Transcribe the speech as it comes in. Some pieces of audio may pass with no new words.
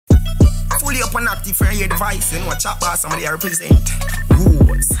Fully up and active for your device. You know what chat boss somebody I represent.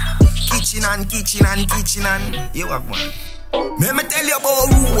 Rules. Kitchen and you have one. Let me tell you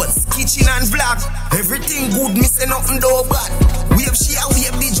about rules, kitchen and vlog. Everything good, me say nothing do bad. Wave she a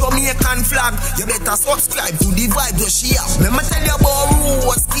wave the Jamaican flag. You better subscribe to the vibe that she have. Let me tell you about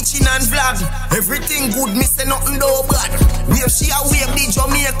rules, kitchen and vlog. Everything good, me say nothing do bad. Wave she a wave the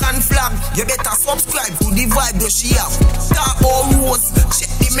Jamaican flag. You better subscribe to the vibe that she have. Talk about rules,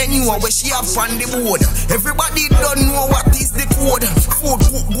 check the menu where she have on the board. Everybody don't know what is the code. Food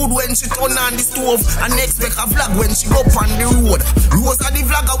cook good when she turn on the stove, and expect a vlog when she go on the road. Rose are the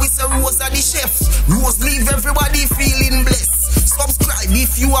vlogger, we say Rose are the chef. Rose leave everybody feeling blessed. Subscribe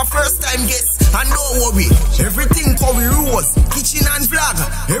if you are first time guest, and don't worry, everything curry Rose, kitchen and vlog.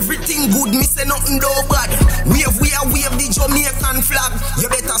 Everything good, me say nothing do bad. Wave the Jamaican flag. You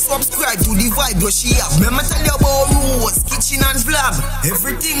better subscribe to the vibe that she have. Me tell you about Rose, kitchen and vlog.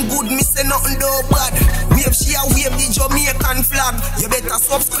 Everything good, me say nothing do bad. Wave the Jamaican flag. You better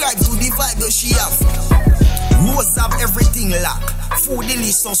subscribe to the vibe that she have. Rose have everything locked. Food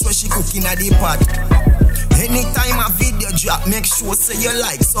delicious when she cooking at the pot. Anytime a video drop, make sure say you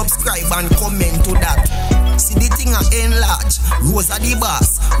like, subscribe and comment to that. See the thing a enlarge. Rose are the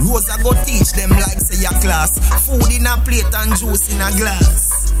boss. Rose a go teach them like say your class. Food in a plate and juice in a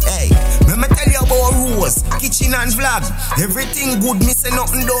glass. Hey, let me tell you about Rose, kitchen and vlog. Everything good, me say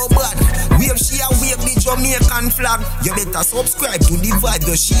nothing do bad. Wave she a wave the Jamaican flag. You better subscribe to the vibe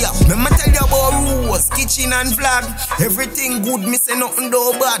that she have. Let me tell you about Rose, kitchen and vlog. Everything good, me say nothing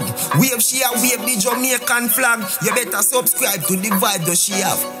do bad. Wave she a wave the Jamaican flag. You better subscribe to the vibe that she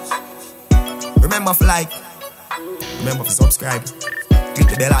have. Remember to like, remember to subscribe, click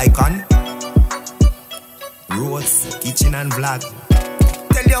the bell icon. Rose, kitchen and vlog.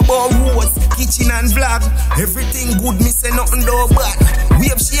 Tell you about Rose, kitchen and vlog. Everything good, me say nothing do bad.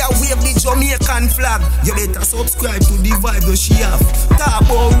 Wave she a wave the Jamaican flag. You better subscribe to the vibe that she have. Talk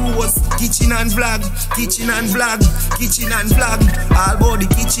about Rose, kitchen and vlog. Kitchen and vlog, kitchen and vlog. All about the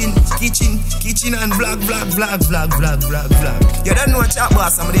kitchen and vlog. You don't know what chat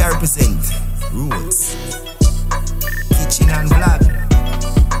boss somebody I represent. Rose, kitchen and vlog.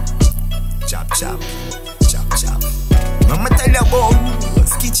 Chop. I'ma tell you about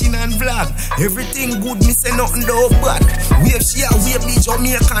Rose, kitchen and vlog. Everything good, me say nothing do bad. Wave she a wave the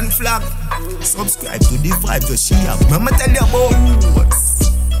Jamaican flag. Subscribe to the vibe that she have. I'ma tell you about Rose.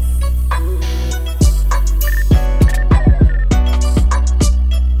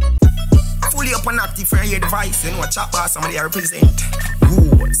 Fully up and active for your device. You know what chat boss somebody I represent.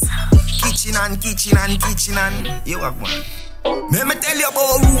 Rose, kitchen and you have one. Let me tell you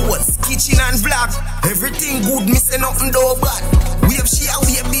about Rose, kitchen and vlog. Everything good, me say nothing do bad. Wave she a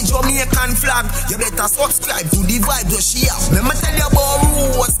wave the Jamaican flag. You better subscribe to the vibe that she have. Let me tell you about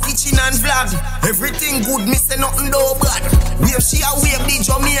Rose, kitchen and vlog. Everything good, me say nothing do bad. Wave she a wave the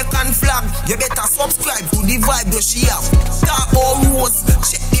Jamaican flag. You better subscribe to the vibe that she have. Talk about Rose,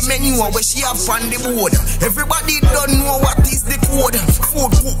 check the menu where she have on the board. Everybody don't know what is the code.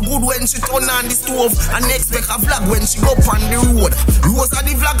 Food cook good when she turn on the stove, and expect a vlog when she go on the road. Rose are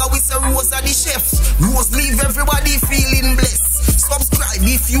the vlogger, we say Rose are the chef. Rose leave everybody feeling blessed. Subscribe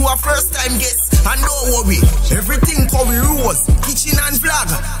if you are first time guest, and don't worry, everything curry Rose, kitchen and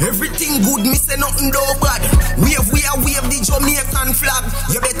vlog. Everything good, me say nothing do bad. Wave the Jamaican flag.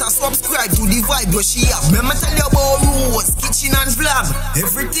 You better subscribe to the vibe that she have. Let me tell you about Rose, kitchen and vlog.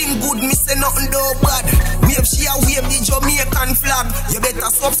 Everything good, me say nothing do bad. Wave she a wave the Jamaican flag. You better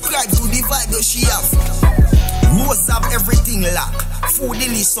subscribe to the vibe that she have. Rose have everything locked. Food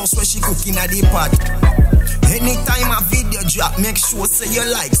delicious when she cooking at the pot. Anytime a video drop, make sure say you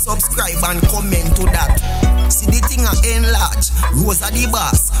like, subscribe and comment to that. See the thing a enlarge. Rose are the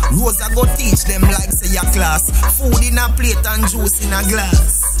boss. Rose a go teach them like say your class. Food in a plate and juice in a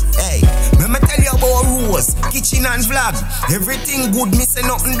glass. Hey, let me tell you about Rose, kitchen and vlog. Everything good, me say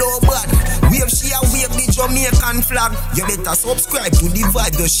nothing do bad. Wave she a wave the Jamaican flag. You better subscribe to the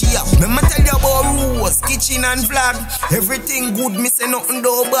vibe that she have. Let me tell you about Rose, kitchen and vlog. Everything good, me say nothing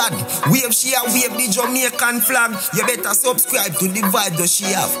do bad. Wave she a wave the Jamaican flag. You better subscribe to the vibe that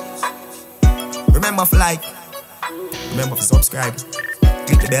she have. Remember to like, remember to subscribe,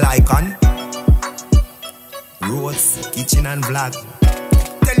 click the bell icon. Rose, kitchen and vlog.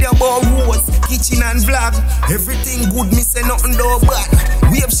 Tell you about Rose, kitchen and vlog. Everything good, me say nothing do bad.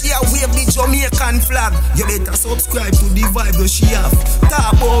 Wave she a wave the Jamaican flag. You better subscribe to the vibe that she have.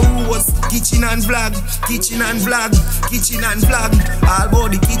 Talk about Rose, kitchen and vlog. All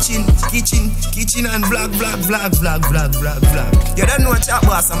about the kitchen and vlog. You don't know what chat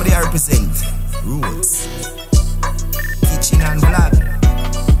boss somebody I represent. Rose, kitchen and vlog.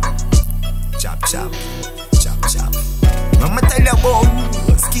 chop, chop, chop. Mama tell you about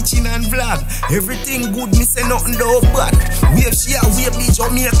Rose Kitchen and Vlog. Everything good, me say nothing though bad. Wave she a wave the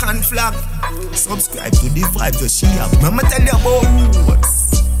Jamaican flag. Subscribe to the vibe that she have. Mama tell you about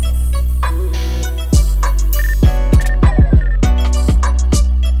Rose.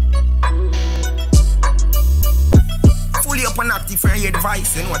 Fully up and active for your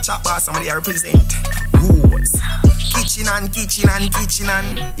device. You know what chop boss somebody I represent. Rose Kitchen and Kitchen and Kitchen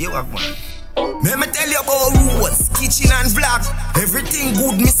and you have one. Let me tell you about Rose Kitchen and Vlog. Everything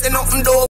good, me say nothing though.